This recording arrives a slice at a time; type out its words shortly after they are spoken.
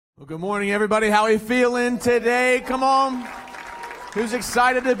Well, good morning, everybody. How are you feeling today? Come on. Who's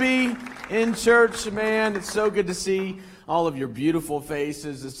excited to be in church? Man, it's so good to see all of your beautiful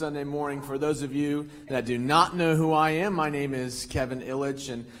faces this Sunday morning. For those of you that do not know who I am, my name is Kevin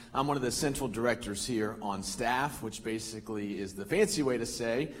Illich, and I'm one of the central directors here on staff, which basically is the fancy way to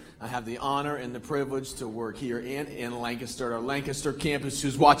say I have the honor and the privilege to work here and in Lancaster, our Lancaster campus,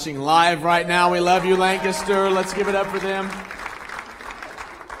 who's watching live right now. We love you, Lancaster. Let's give it up for them.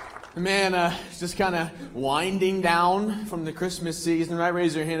 Man, just kind of winding down from the Christmas season, right?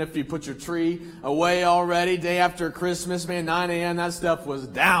 Raise your hand if you put your tree away already. Day after Christmas, man, 9 a.m., that stuff was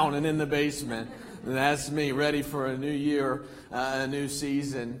down and in the basement. And that's me, ready for a new year, a new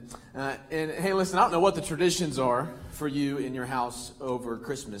season. And hey, listen, I don't know what the traditions are for you in your house over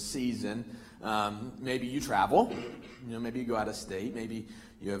Christmas season. Maybe you travel. Maybe you go out of state. Maybe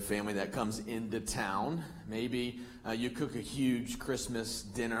you have family that comes into town. Maybe you cook a huge Christmas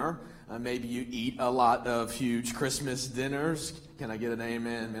dinner. Maybe you eat a lot of huge Christmas dinners. Can I get an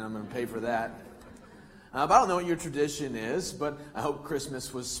amen? Man, I'm going to pay for that. But I don't know what your tradition is, but I hope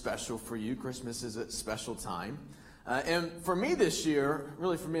Christmas was special for you. Christmas is a special time. And for me this year,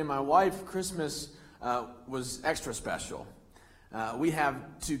 really for me and my wife, Christmas was extra special. We have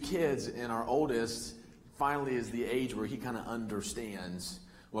 2 kids, and our oldest finally is the age where he kind of understands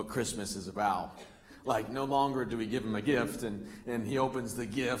what Christmas is about. Like, no longer do we give him a gift, and he opens the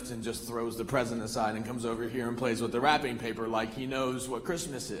gift and just throws the present aside and comes over here and plays with the wrapping paper like he knows what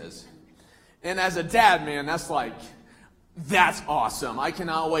Christmas is. And as a dad, man, that's awesome. I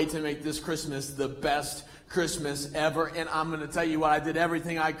cannot wait to make this Christmas the best Christmas ever. And I'm going to tell you what, I did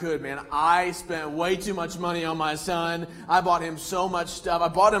everything I could, man. I spent way too much money on my son. I bought him so much stuff. I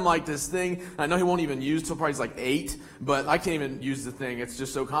bought him like this thing I know he won't even use till probably he's like 8, but I can't even use the thing. It's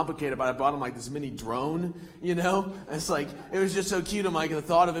just so complicated. But I bought him like this mini drone, It's like, it was just so cute. I'm like, the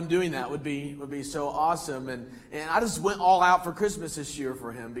thought of him doing that would be so awesome. And I just went all out for Christmas this year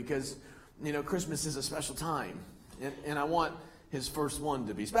for him because, Christmas is a special time. And I want his first one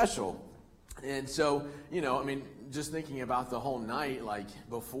to be special. And so, just thinking about the whole night, like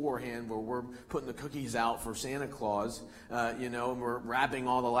beforehand, where we're putting the cookies out for Santa Claus, and we're wrapping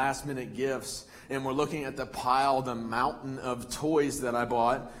all the last minute gifts, and we're looking at the mountain of toys that I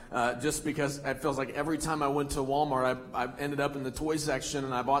bought, just because it feels like every time I went to Walmart, I ended up in the toy section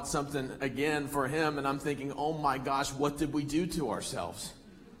and I bought something again for him, and I'm thinking, oh my gosh, what did we do to ourselves?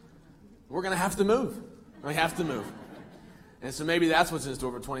 We're going to have to move. We have to move. And so maybe that's what's in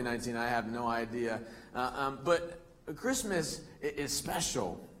store for 2019. I have no idea. But Christmas is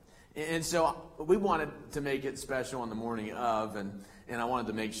special. And so we wanted to make it special on the morning of, and I wanted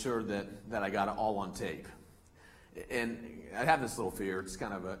to make sure that I got it all on tape. And I have this little fear. It's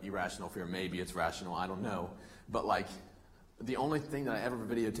kind of an irrational fear. Maybe it's rational. I don't know. But, the only thing that I ever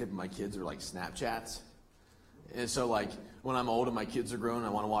videotape of my kids are, Snapchats. And so, when I'm old and my kids are grown and I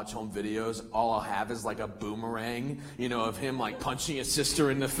want to watch home videos, all I'll have is, a boomerang, of him, punching his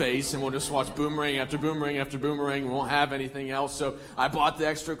sister in the face, and we'll just watch boomerang after boomerang after boomerang. We won't have anything else. So I bought the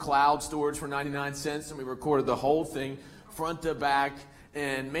extra cloud storage for 99 cents, and we recorded the whole thing front to back,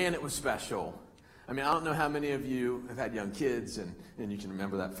 and, man, it was special. I don't know how many of you have had young kids, and you can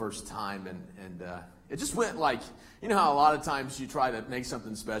remember that first time, and it just went how a lot of times you try to make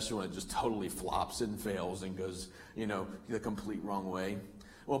something special and it just totally flops and fails and goes, the complete wrong way.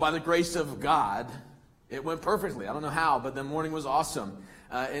 Well, by the grace of God, it went perfectly. I don't know how, but the morning was awesome.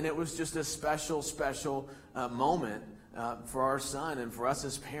 And it was just a special, special moment for our son and for us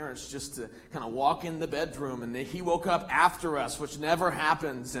as parents, just to kind of walk in the bedroom, and he woke up after us, which never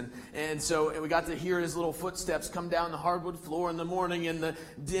happens, and so we got to hear his little footsteps come down the hardwood floor in the morning in the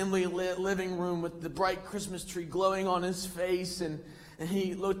dimly lit living room with the bright Christmas tree glowing on his face, and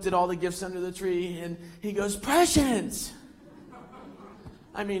he looked at all the gifts under the tree, and he goes, "Presents!"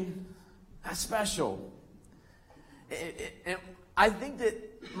 That's special. And I think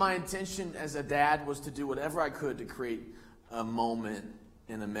that my intention as a dad was to do whatever I could to create a moment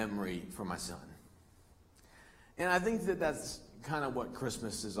and a memory for my son. And I think that that's kind of what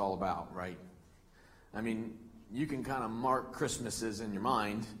Christmas is all about, right? You can kind of mark Christmases in your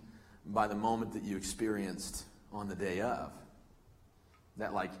mind by the moment that you experienced on the day of.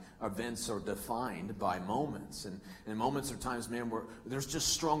 That events are defined by moments, and moments are times, man, where there's just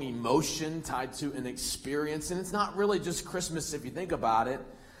strong emotion tied to an experience, and it's not really just Christmas if you think about it.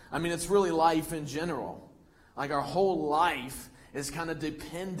 It's really life in general. Our whole life is kind of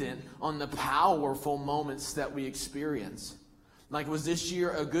dependent on the powerful moments that we experience. Was this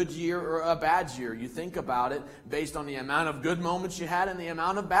year a good year or a bad year? You think about it based on the amount of good moments you had and the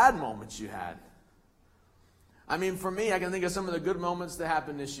amount of bad moments you had. I mean, for me, I can think of some of the good moments that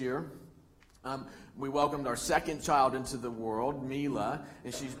happened this year. We welcomed our second child into the world, Mila,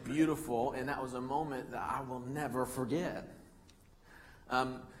 and she's beautiful, and that was a moment that I will never forget.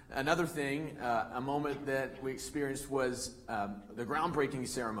 Another thing, a moment that we experienced was the groundbreaking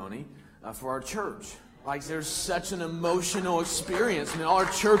ceremony for our church. Like, there's such an emotional experience. I mean, all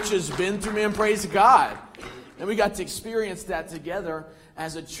our church has been through, man, praise God. And we got to experience that together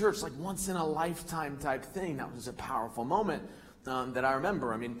as a church, like once in a lifetime type thing. That was a powerful moment that I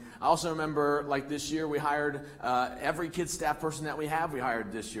remember. I mean, I also remember, like, this year we hired every kids staff person that we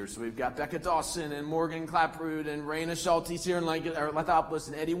hired this year. So we've got Becca Dawson and Morgan Claproot and Raina Schultes here in Lithopolis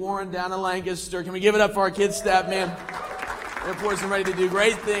and Eddie Warren down in Lancaster. Can we give it up for our kids staff, man? They're poised and ready to do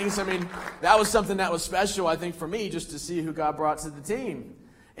great things. I mean, that was something that was special, I think, for me, just to see who God brought to the team.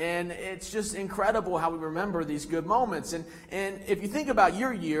 And it's just incredible how we remember these good moments. And if you think about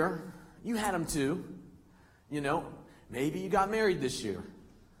your year, you had them too. You know, maybe you got married this year.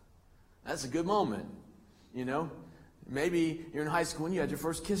 That's a good moment. You know, maybe you're in high school and you had your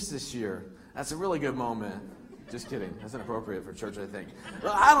first kiss this year. That's a really good moment. Just kidding. That's inappropriate for church, I think.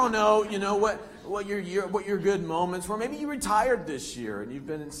 Well, I don't know, you know, what your good moments were. Maybe you retired this year and you've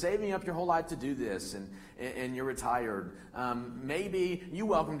been saving up your whole life to do this, and you're retired. Maybe you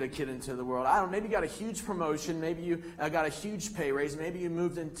welcomed a kid into the world. I don't know. Maybe you got a huge promotion. Maybe you got a huge pay raise. Maybe you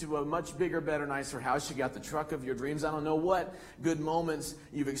moved into a much bigger, better, nicer house. You got the truck of your dreams. I don't know what good moments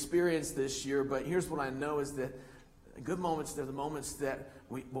you've experienced this year, but here's what I know is that good moments, they're the moments that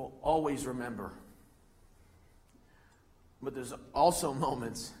we will always remember. But there's also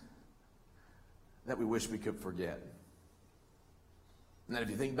moments that we wish we could forget. And that if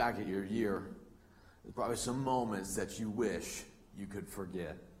you think back at your year, there's probably some moments that you wish you could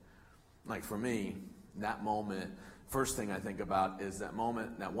forget. Like for me, that moment, first thing I think about is that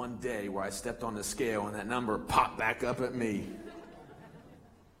moment, that one day where I stepped on the scale and that number popped back up at me.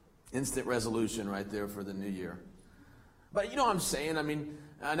 Instant resolution right there for the new year. But you know what I'm saying? I mean,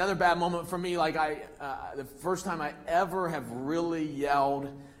 another bad moment for me, like the first time I ever have really yelled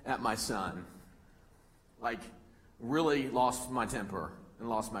at my son. Like, really lost my temper and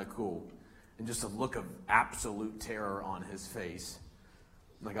lost my cool. And just a look of absolute terror on his face.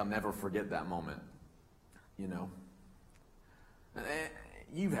 Like, I'll never forget that moment, you know. And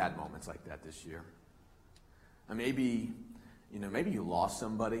you've had moments like that this year. And maybe you lost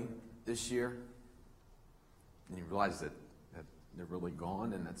somebody this year. And you realize that they're really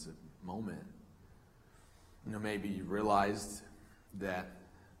gone, and that's a moment. You know, maybe you realized that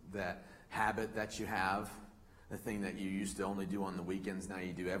habit that you have, the thing that you used to only do on the weekends, now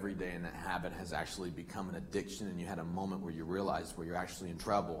you do every day, and that habit has actually become an addiction, and you had a moment where you realized where you're actually in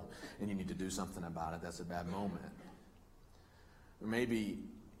trouble, and you need to do something about it. That's a bad moment. Or maybe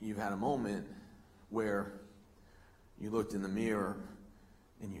you've had a moment where you looked in the mirror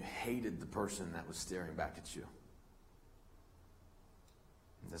and you hated the person that was staring back at you.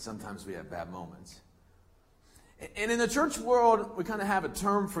 That sometimes we have bad moments. And in the church world, we kind of have a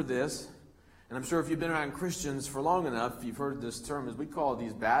term for this. And I'm sure if you've been around Christians for long enough, you've heard this term, as we call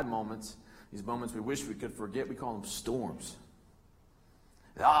these bad moments, these moments we wish we could forget, we call them storms.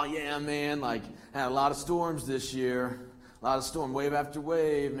 Oh yeah, man, like, had a lot of storms this year. A lot of storm, wave after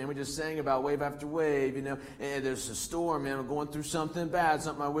wave. Man, we just sang about wave after wave, you know. And there's a storm, man. We're going through something bad,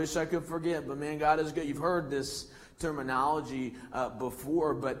 something I wish I could forget. But man, God is good. You've heard this terminology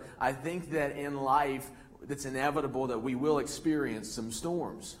before, but I think that in life, it's inevitable that we will experience some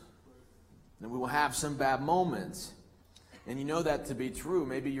storms. And we will have some bad moments. And you know that to be true.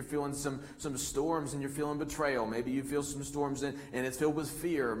 Maybe you're feeling some storms and you're feeling betrayal. Maybe you feel some storms and it's filled with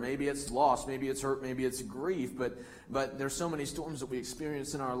fear. Maybe it's loss. Maybe it's hurt. Maybe it's grief. But there's so many storms that we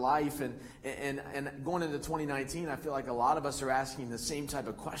experience in our life. And going into 2019, I feel like a lot of us are asking the same type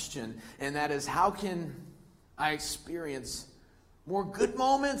of question. And that is, how can I experience more good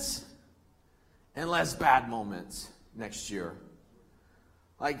moments and less bad moments next year?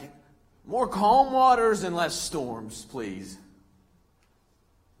 Like, more calm waters and less storms, please.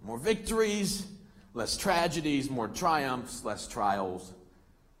 More victories, less tragedies, more triumphs, less trials.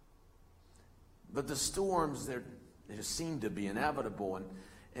 But the storms, they just seem to be inevitable.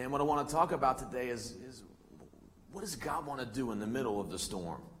 And what I want to talk about today is what does God want to do in the middle of the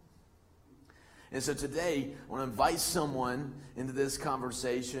storm? And so today, I want to invite someone into this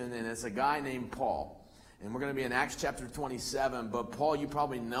conversation, and it's a guy named Paul. And we're going to be in Acts chapter 27, but Paul, you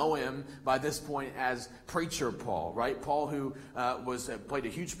probably know him by this point as Preacher Paul, right? Paul, who played a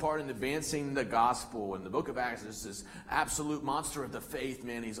huge part in advancing the gospel. In the book of Acts, is this absolute monster of the faith,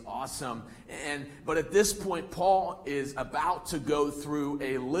 man. He's awesome. But at this point, Paul is about to go through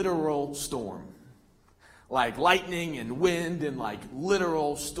a literal storm. like lightning and wind and like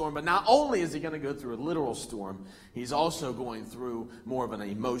literal storm. But not only is he going to go through a literal storm, he's also going through more of an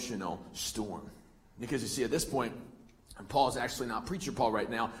emotional storm. Because you see, at this point, Paul's actually not preacher Paul right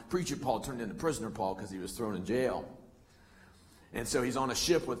now. Preacher Paul turned into prisoner Paul because he was thrown in jail. And so he's on a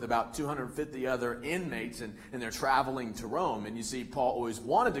ship with about 250 other inmates, and they're traveling to Rome. And you see, Paul always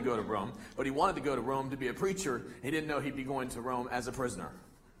wanted to go to Rome, but he wanted to go to Rome to be a preacher. He didn't know he'd be going to Rome as a prisoner.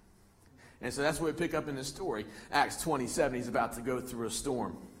 And so that's what we pick up in this story. Acts 27, he's about to go through a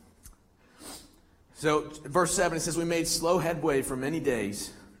storm. So verse 7, it says, we made slow headway for many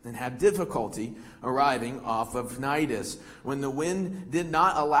days and had difficulty arriving off of Cnidus. When the wind did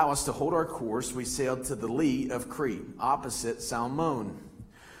not allow us to hold our course, we sailed to the lee of Crete, opposite Salmone.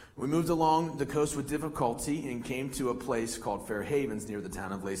 We moved along the coast with difficulty and came to a place called Fair Havens near the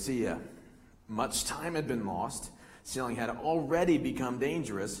town of Lasea. Much time had been lost. Sailing had already become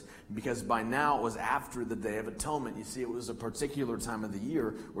dangerous because by now it was after the Day of Atonement. You see, it was a particular time of the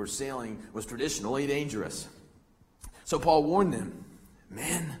year where sailing was traditionally dangerous. So Paul warned them,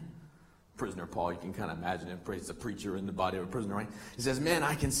 men, prisoner Paul, you can kind of imagine him, he's a preacher in the body of a prisoner, right? He says, men,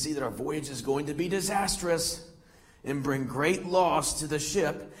 I can see that our voyage is going to be disastrous and bring great loss to the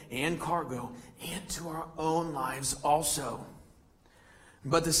ship and cargo and to our own lives also.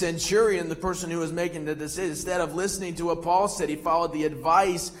 But the centurion, the person who was making the decision, instead of listening to what Paul said, he followed the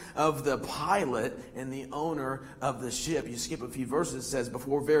advice of the pilot and the owner of the ship. You skip a few verses, it says,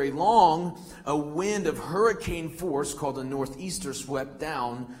 before very long, a wind of hurricane force called a northeaster swept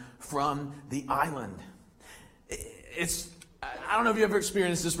down from the island. I don't know if you ever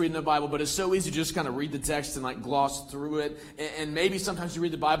experienced this reading the Bible, but it's so easy to just kind of read the text and like gloss through it. And maybe sometimes you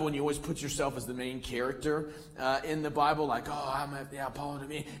read the Bible and you always put yourself as the main character in the Bible, like, Paul to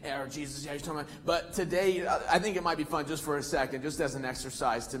me, or Jesus, yeah, he's talking about. But today, I think it might be fun just for a second, just as an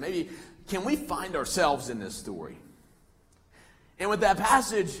exercise to maybe, can we find ourselves in this story? And with that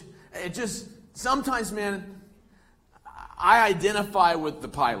passage, it just, sometimes, man, I identify with the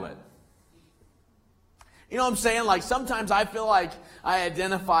pilot. You know what I'm saying? Like sometimes I feel like I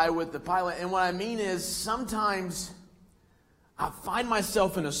identify with the pilot. And what I mean is sometimes I find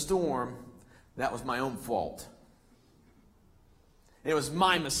myself in a storm that was my own fault. It was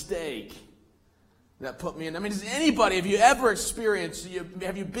my mistake that put me in. I mean, does anybody, have you ever experienced,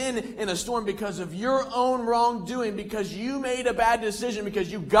 have you been in a storm because of your own wrongdoing, because you made a bad decision,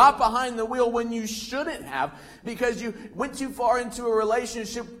 because you got behind the wheel when you shouldn't have, because you went too far into a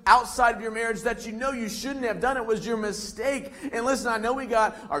relationship outside of your marriage that you know you shouldn't have done? It was your mistake. And listen, I know we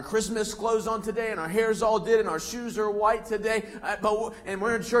got our Christmas clothes on today and our hair's all did and our shoes are white today, and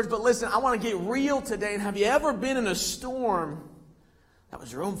we're in church, but listen, I want to get real today. And have you ever been in a storm that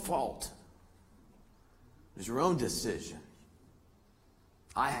was your own fault? It was your own decision.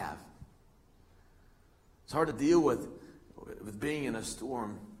 I have. It's hard to deal with being in a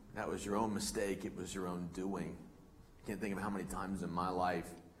storm that was your own mistake. It was your own doing. I can't think of how many times in my life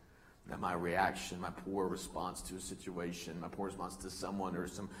that my reaction, my poor response to a situation, my poor response to someone or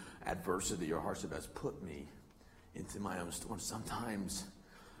some adversity or hardship has put me into my own storm. Sometimes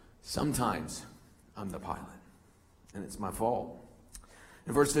I'm the pilot, and it's my fault.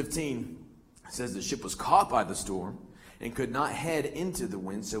 In verse 15, it says the ship was caught by the storm and could not head into the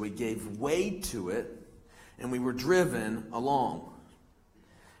wind, so we gave way to it, and we were driven along.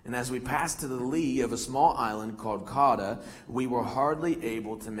 And as we passed to the lee of a small island called Cauda, we were hardly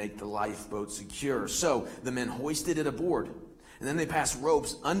able to make the lifeboat secure. So the men hoisted it aboard, and then they passed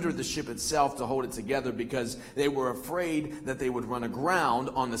ropes under the ship itself to hold it together because they were afraid that they would run aground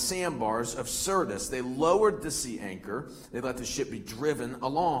on the sandbars of Syrtis. They lowered the sea anchor. They let the ship be driven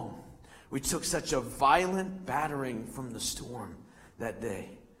along. We took such a violent battering from the storm that day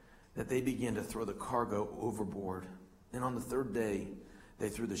that they began to throw the cargo overboard. And on the third day, they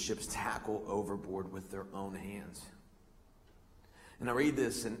threw the ship's tackle overboard with their own hands. And I read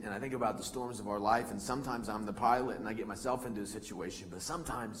this and I think about the storms of our life, and sometimes I'm the pilot and I get myself into a situation, but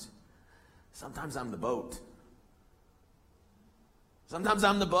sometimes I'm the boat. Sometimes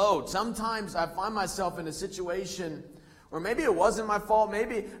I'm the boat. Sometimes I find myself in a situation or maybe it wasn't my fault,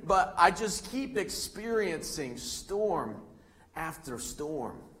 but I just keep experiencing storm after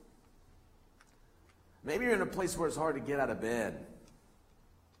storm. Maybe you're in a place where it's hard to get out of bed.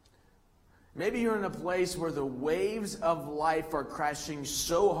 Maybe you're in a place where the waves of life are crashing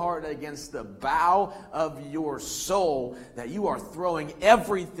so hard against the bow of your soul that you are throwing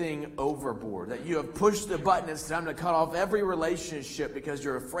everything overboard, that you have pushed the button. It's time to cut off every relationship because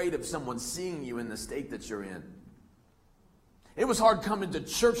you're afraid of someone seeing you in the state that you're in. It was hard coming to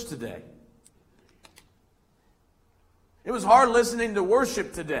church today. It was hard listening to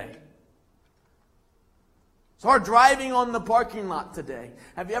worship today. Start driving on the parking lot today.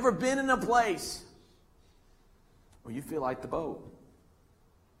 Have you ever been in a place where you feel like the boat?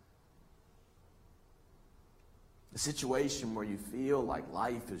 A situation where you feel like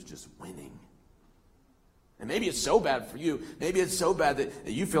life is just winning. And maybe it's so bad for you. Maybe it's so bad that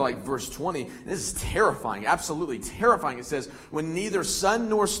you feel like verse 20. This is terrifying, absolutely terrifying. It says, when neither sun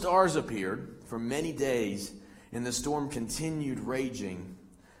nor stars appeared for many days and the storm continued raging,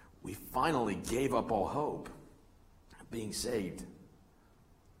 we finally gave up all hope of being saved.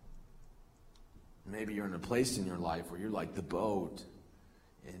 Maybe you're in a place in your life where you're like the boat,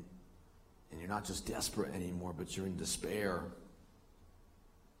 and you're not just desperate anymore, but you're in despair.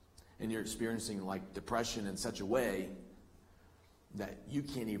 And you're experiencing like depression in such a way that you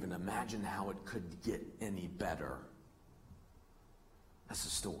can't even imagine how it could get any better. That's a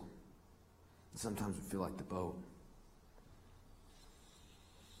storm. And sometimes we feel like the boat.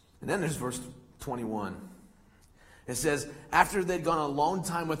 And then there's verse 21. It says, after they'd gone a long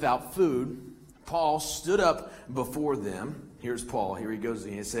time without food, Paul stood up before them. Here's Paul. Here he goes.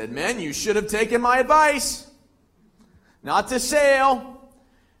 He said, men, you should have taken my advice not to sail.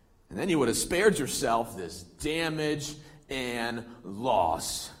 And then you would have spared yourself this damage and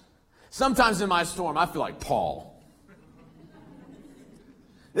loss. Sometimes in my storm, I feel like Paul.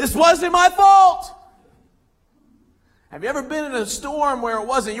 This wasn't my fault. Have you ever been in a storm where it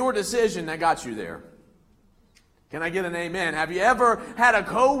wasn't your decision that got you there? Can I get an amen? Have you ever had a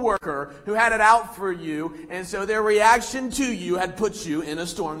coworker who had it out for you, and so their reaction to you had put you in a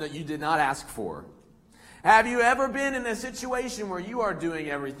storm that you did not ask for? Have you ever been in a situation where you are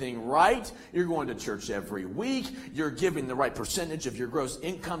doing everything right? You're going to church every week. You're giving the right percentage of your gross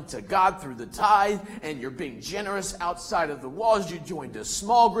income to God through the tithe, and you're being generous outside of the walls. You joined a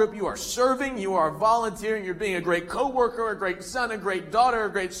small group. You are serving. You are volunteering. You're being a great coworker, a great son, a great daughter,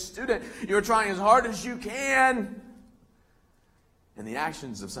 a great student. You're trying as hard as you can. And the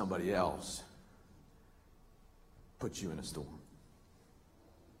actions of somebody else put you in a storm.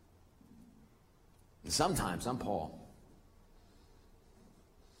 And sometimes I'm Paul.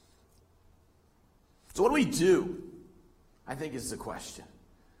 So what do we do? I think is the question.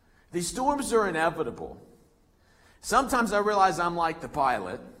 These storms are inevitable. Sometimes I realize I'm like the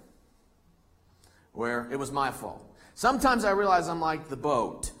pilot, where it was my fault. Sometimes I realize I'm like the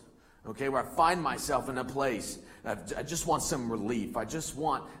boat, okay, where I find myself in a place. I just want some relief. I just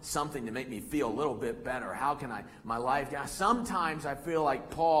want something to make me feel a little bit better. How can my life... Sometimes I feel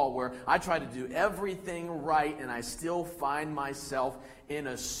like Paul, where I try to do everything right and I still find myself in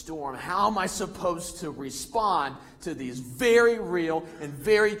a storm. How am I supposed to respond to these very real and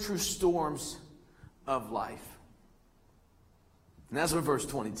very true storms of life? And that's where verse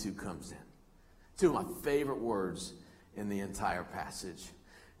 22 comes in. Two of my favorite words in the entire passage.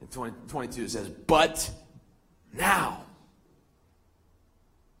 In 22 it says, but now.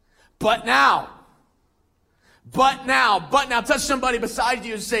 But now. But now. But now. Touch somebody beside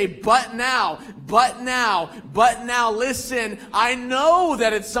you and say, but now. But now. But now. Listen, I know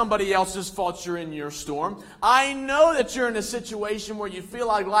that it's somebody else's fault you're in your storm. I know that you're in a situation where you feel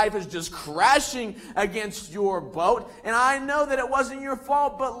like life is just crashing against your boat. And I know that it wasn't your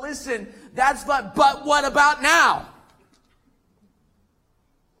fault. But listen, but what about now?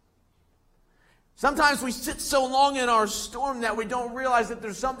 Sometimes we sit so long in our storm that we don't realize that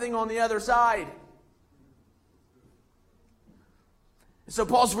there's something on the other side. So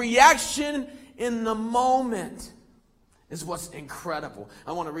Paul's reaction in the moment is what's incredible.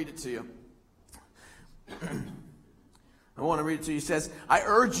 I want to read it to you. He says,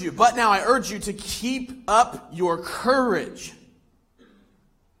 but now I urge you to keep up your courage.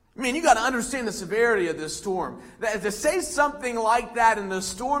 I mean, you got to understand the severity of this storm. To say something like that in the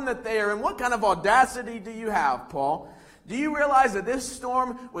storm that they are in, what kind of audacity do you have, Paul? Do you realize that this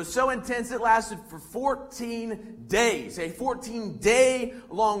storm was so intense it lasted for 14 days? A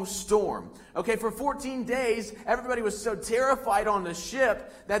 14-day-long storm. Okay, for 14 days, everybody was so terrified on the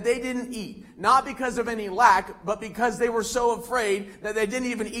ship that they didn't eat. Not because of any lack, but because they were so afraid that they didn't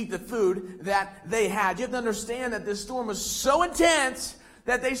even eat the food that they had. You have to understand that this storm was so intense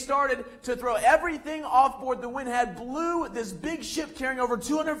that they started to throw everything off board. The wind had blew this big ship carrying over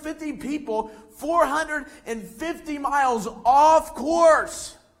 250 people 450 miles off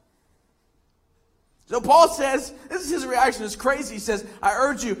course. So Paul says, this is his reaction, it's crazy. He says, I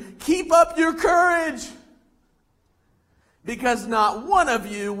urge you, keep up your courage, because not one of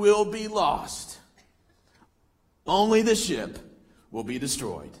you will be lost. Only the ship will be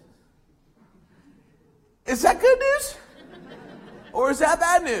destroyed. Is that good news? Or is that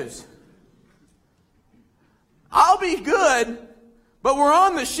bad news? I'll be good, but we're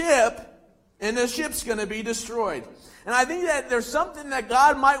on the ship, and the ship's going to be destroyed. And I think that there's something that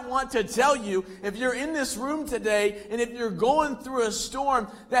God might want to tell you if you're in this room today and if you're going through a storm,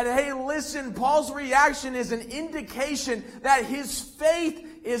 that, hey, listen, Paul's reaction is an indication that his faith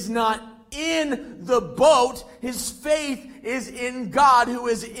is not in the boat. His faith is in God who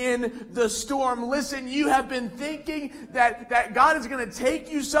is in the storm. Listen, you have been thinking that God is going to take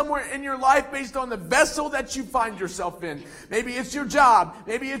you somewhere in your life based on the vessel that you find yourself in. Maybe it's your job.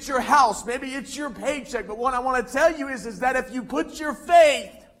 Maybe it's your house. Maybe it's your paycheck. But what I want to tell you is that if you put your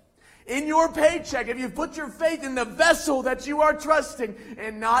faith in your paycheck, if you put your faith in the vessel that you are trusting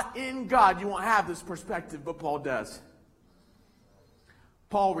and not in God, you won't have this perspective, but Paul does.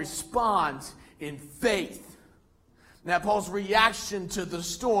 Paul responds in faith. Now, Paul's reaction to the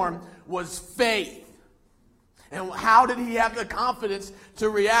storm was faith. And how did he have the confidence to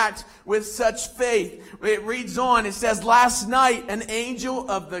react with such faith? It reads on, it says, "Last night an angel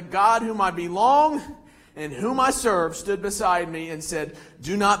of the God whom I belong and whom I serve stood beside me and said,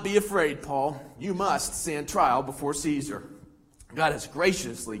 'Do not be afraid, Paul. You must stand trial before Caesar. God has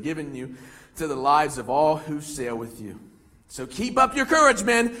graciously given you to the lives of all who sail with you. So keep up your courage,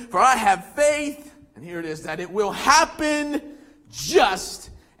 men, for I have faith,'" and here it is, "that it will happen just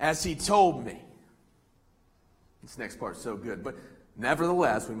as he told me." This next part's so good. "But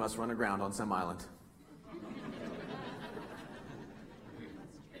nevertheless, we must run aground on some island."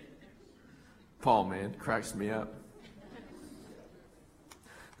 Paul, man, cracks me up.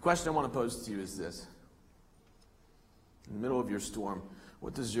 The question I want to pose to you is this. In the middle of your storm,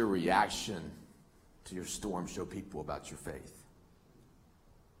 what does your reaction to your storm show people about your faith?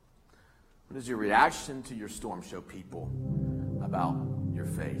 What does your reaction to your storm show people about your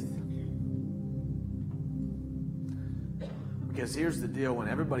faith? Because here's the deal, when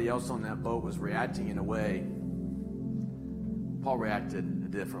everybody else on that boat was reacting in a way, Paul reacted a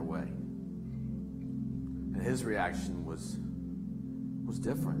different way. And his reaction was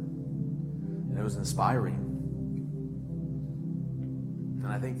different. And it was inspiring. And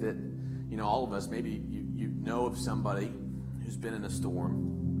I think that, all of us, maybe you know of somebody who's been in a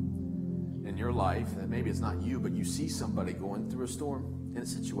storm in your life, that maybe it's not you, but you see somebody going through a storm in a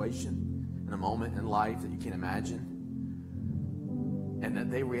situation, in a moment in life that you can't imagine, and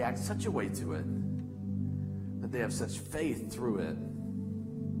that they react such a way to it, that they have such faith through it,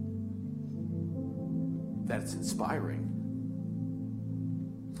 that it's inspiring.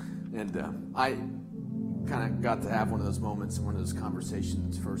 And I kind of got to have one of those moments and one of those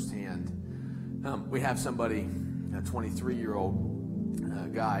conversations firsthand. We have somebody, a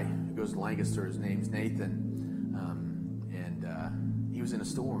 23-year-old guy who goes to Lancaster. His name's Nathan. And he was in a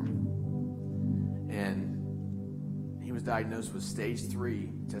storm. And he was diagnosed with stage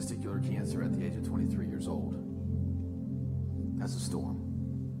 3 testicular cancer at the age of 23 years old. That's a storm.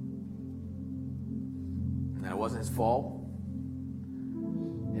 And it wasn't his fault.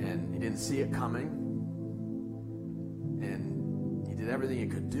 And he didn't see it coming. And he did everything he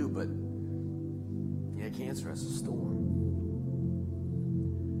could do, but he had cancer as a storm.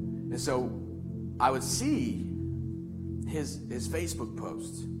 And so I would see his Facebook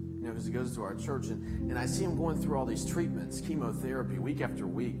posts, because he goes to our church, and I see him going through all these treatments, chemotherapy, week after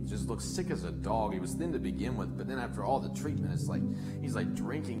week, just looks sick as a dog. He was thin to begin with, but then after all the treatment, it's like he's like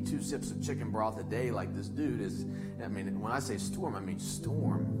drinking 2 sips of chicken broth a day. Like, this dude is, when I say storm, I mean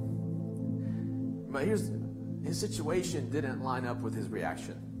storm. But his situation didn't line up with his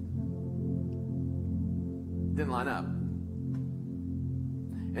reaction. Didn't line up.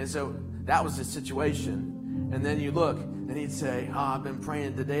 And so that was his situation. And then you look, and he'd say, I've been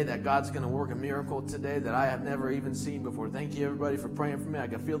praying today that God's going to work a miracle today that I have never even seen before. Thank you, everybody, for praying for me. I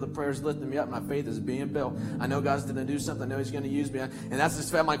can feel the prayers lifting me up. My faith is being built. I know God's going to do something. I know he's going to use me. And that's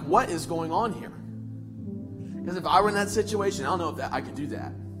just, I'm like, what is going on here? Because if I were in that situation, I don't know if I could do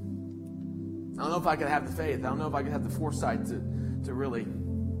that. I don't know if I could have the faith. I don't know if I could have the foresight to really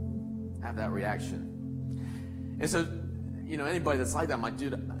have that reaction. And so, anybody that's like that, I'm like,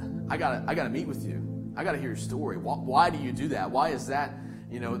 dude, I gotta meet with you. I got to hear your story. Why do you do that? Why is that,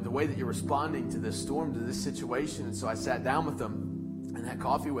 the way that you're responding to this storm, to this situation? And so I sat down with him and had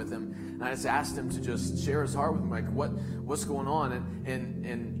coffee with him. And I just asked him to just share his heart with me, like, what's going on?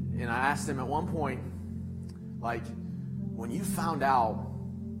 And I asked him at one point, like, when you found out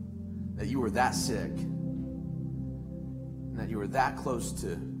that you were that sick and that you were that close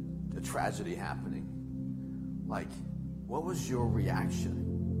to the tragedy happening, like, what was your reaction?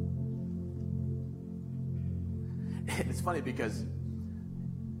 It's funny because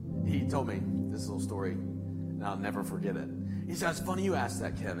he told me this little story, and I'll never forget it. He said, it's funny you asked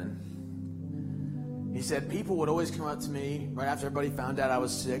that, Kevin. He said, people would always come up to me right after everybody found out I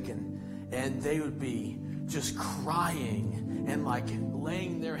was sick, and and they would be just crying and like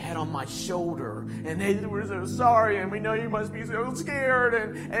laying their head on my shoulder, and they were so sorry, and we know you must be so scared,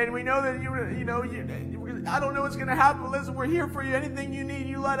 and we know that I don't know what's going to happen, but listen, we're here for you. Anything you need,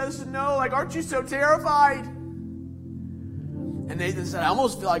 you let us know. Like, aren't you so terrified? And Nathan said, I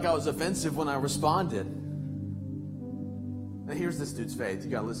almost feel like I was offensive when I responded. And here's this dude's faith.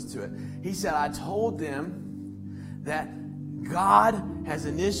 You got to listen to it. He said, I told them that God has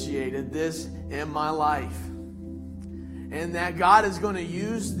initiated this in my life, and that God is going to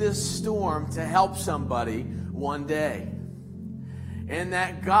use this storm to help somebody one day, and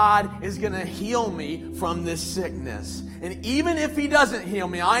that God is going to heal me from this sickness. And even if he doesn't heal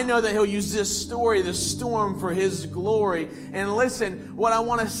me, I know that he'll use this story, this storm, for his glory. And listen, what I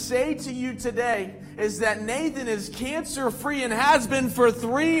want to say to you today is that Nathan is cancer-free and has been for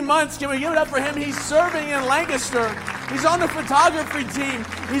 3 months. Can we give it up for him? He's serving in Lancaster. He's on the photography team.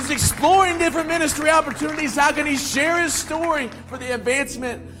 He's exploring different ministry opportunities. How can he share his story for the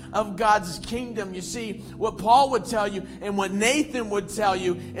advancement of God's kingdom? You see, what Paul would tell you and what Nathan would tell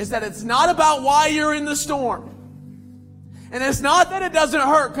you is that it's not about why you're in the storm. And it's not that it doesn't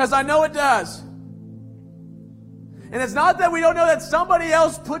hurt, because I know it does. And it's not that we don't know that somebody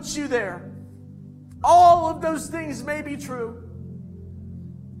else puts you there. All of those things may be true.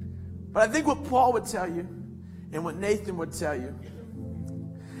 But I think what Paul would tell you and what Nathan would tell you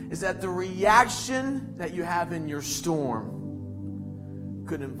is that the reaction that you have in your storm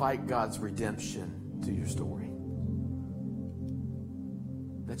could invite God's redemption to your story.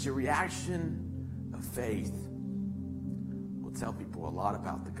 That your reaction of faith will tell people a lot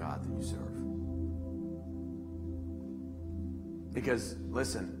about the God that you serve. Because,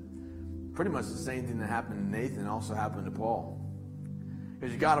 listen, pretty much the same thing that happened to Nathan also happened to Paul.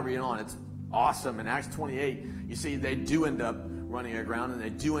 Because you got to read on. It's awesome. In Acts 28, you see they do end up running aground, and they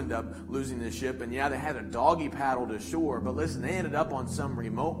do end up losing the ship. And yeah, they had a doggy paddle to shore, but listen, they ended up on some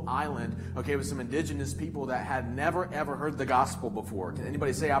remote island, okay, with some indigenous people that had never, ever heard the gospel before. Can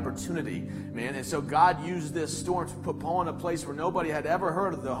anybody say opportunity, man? And so God used this storm to put Paul in a place where nobody had ever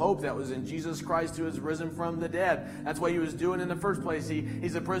heard of the hope that was in Jesus Christ, who is risen from the dead. That's what he was doing in the first place.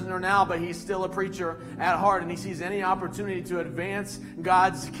 He's a prisoner now, but he's still a preacher at heart, and he sees any opportunity to advance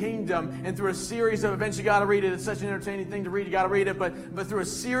God's kingdom. And through a series of events, you got to read it. It's such an entertaining thing to read. You got to read it. But through a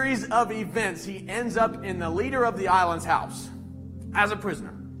series of events, he ends up in the leader of the island's house as a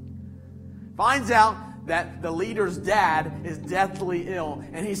prisoner. Finds out that the leader's dad is deathly ill.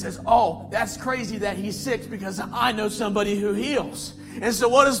 And he says, oh, that's crazy that he's sick, because I know somebody who heals. And so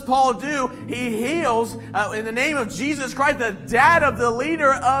what does Paul do? He heals in the name of Jesus Christ, the dad of the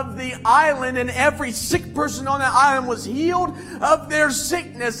leader of the island, and every sick person on that island was healed of their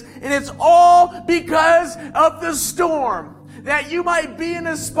sickness. And it's all because of the storm. That you might be in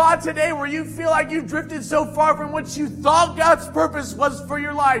a spot today where you feel like you've drifted so far from what you thought God's purpose was for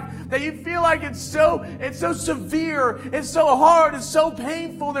your life, that you feel like it's so severe, it's so hard, it's so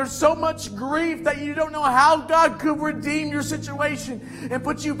painful, there's so much grief that you don't know how God could redeem your situation and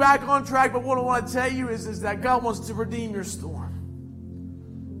put you back on track. But what I want to tell you is that God wants to redeem your storm.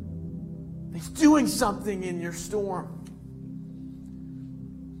 He's doing something in your storm.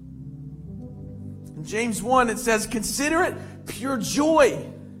 In James 1, it says, consider it pure joy,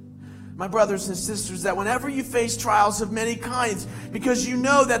 my brothers and sisters, that whenever you face trials of many kinds, because you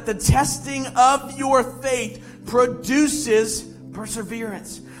know that the testing of your faith produces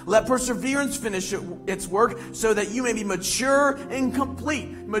perseverance. Let perseverance finish its work, so that you may be mature and complete,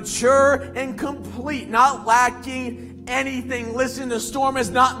 not lacking anything. Listen, the storm is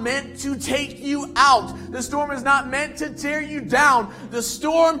not meant to take you out. The storm is not meant to tear you down. The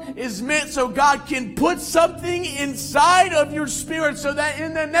storm is meant so God can put something inside of your spirit, so that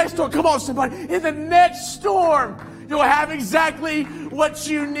in the next storm, come on somebody, in the next storm, you'll have exactly what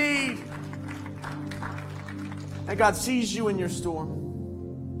you need. And God sees you in your storm.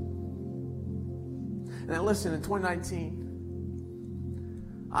 And then listen, in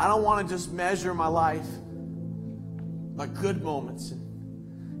 2019, I don't want to just measure my life by good moments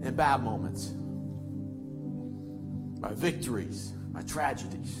and bad moments, by victories, by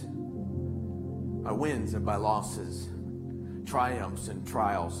tragedies, by wins and by losses, triumphs and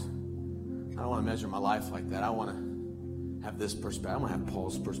trials. I don't want to measure my life like that. I want to have this perspective. I want to have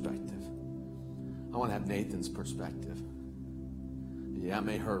Paul's perspective. I want to have Nathan's perspective. Yeah, it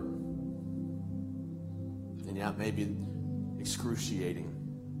may hurt. And yeah, it may be excruciating.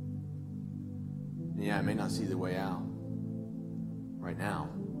 And yeah, I may not see the way out right now.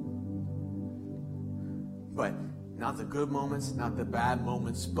 But not the good moments, not the bad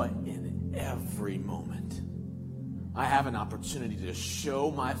moments, but in every moment, I have an opportunity to show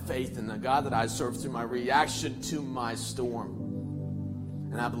my faith in the God that I serve through my reaction to my storm.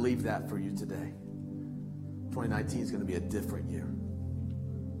 And I believe that for you today. 2019 is going to be a different year.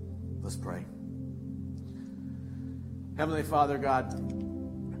 Let's pray. Heavenly Father, God,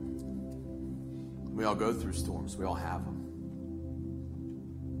 we all go through storms. We all have them.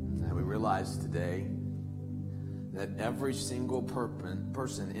 And we realize today that every single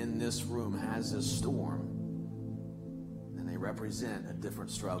person in this room has a storm, and they represent a different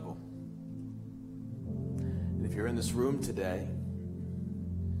struggle. And if you're in this room today,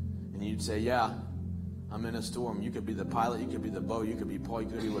 and you'd say, yeah, I'm in a storm. You could be the pilot, you could be the boat, you could be Paul, you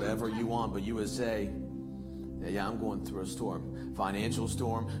could be whatever you want, but you would say, yeah, I'm going through a storm. Financial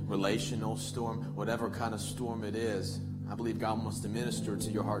storm, relational storm, whatever kind of storm it is. I believe God wants to minister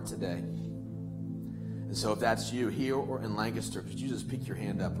to your heart today. And so if that's you here or in Lancaster, could you just pick your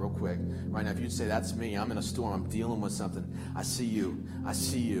hand up real quick? Right now, if you'd say, that's me, I'm in a storm, I'm dealing with something. I see you. I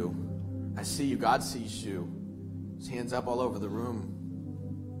see you. I see you. God sees you. His hands up all over the room.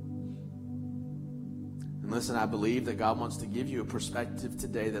 And listen, I believe that God wants to give you a perspective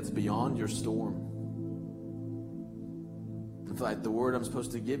today that's beyond your storm. In fact, the word I'm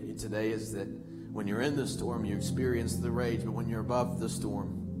supposed to give you today is that when you're in the storm, you experience the rage, but when you're above the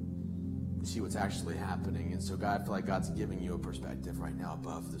storm, you see what's actually happening. And so, God, I feel like God's giving you a perspective right now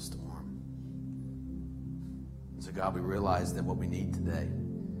above the storm. And so, God, we realize that what we need today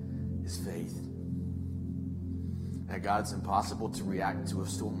is faith. That, God, it's impossible to react to a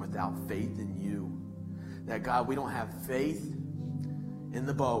storm without faith in you. That, God, we don't have faith in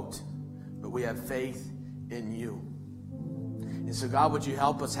the boat, but we have faith in you. And so, God, would you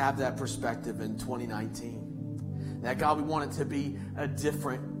help us have that perspective in 2019? That, God, we want it to be a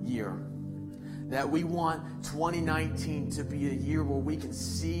different year. That we want 2019 to be a year where we can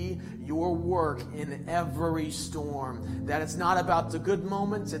see your work in every storm. That it's not about the good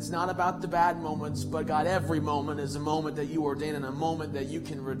moments, it's not about the bad moments, but God, every moment is a moment that you ordain and a moment that you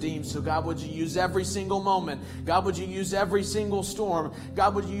can redeem. So God, would you use every single moment? God, would you use every single storm?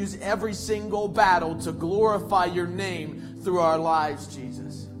 God, would you use every single battle to glorify your name through our lives,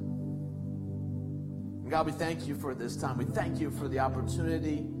 Jesus? And God, we thank you for this time. We thank you for the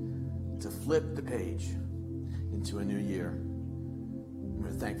opportunity to flip the page into a new year. And we're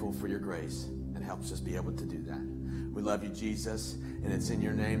thankful for your grace and helps us be able to do that. We love you, Jesus, and it's in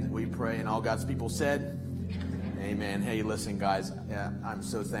your name that we pray. And all God's people said, amen. Hey, listen, guys, I'm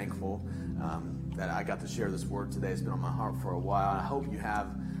so thankful that I got to share this word today. It's been on my heart for a while. I hope you have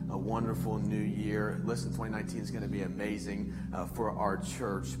a wonderful new year. Listen, 2019 is going to be amazing for our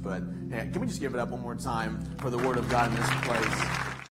church. But hey, can we just give it up one more time for the word of God in this place?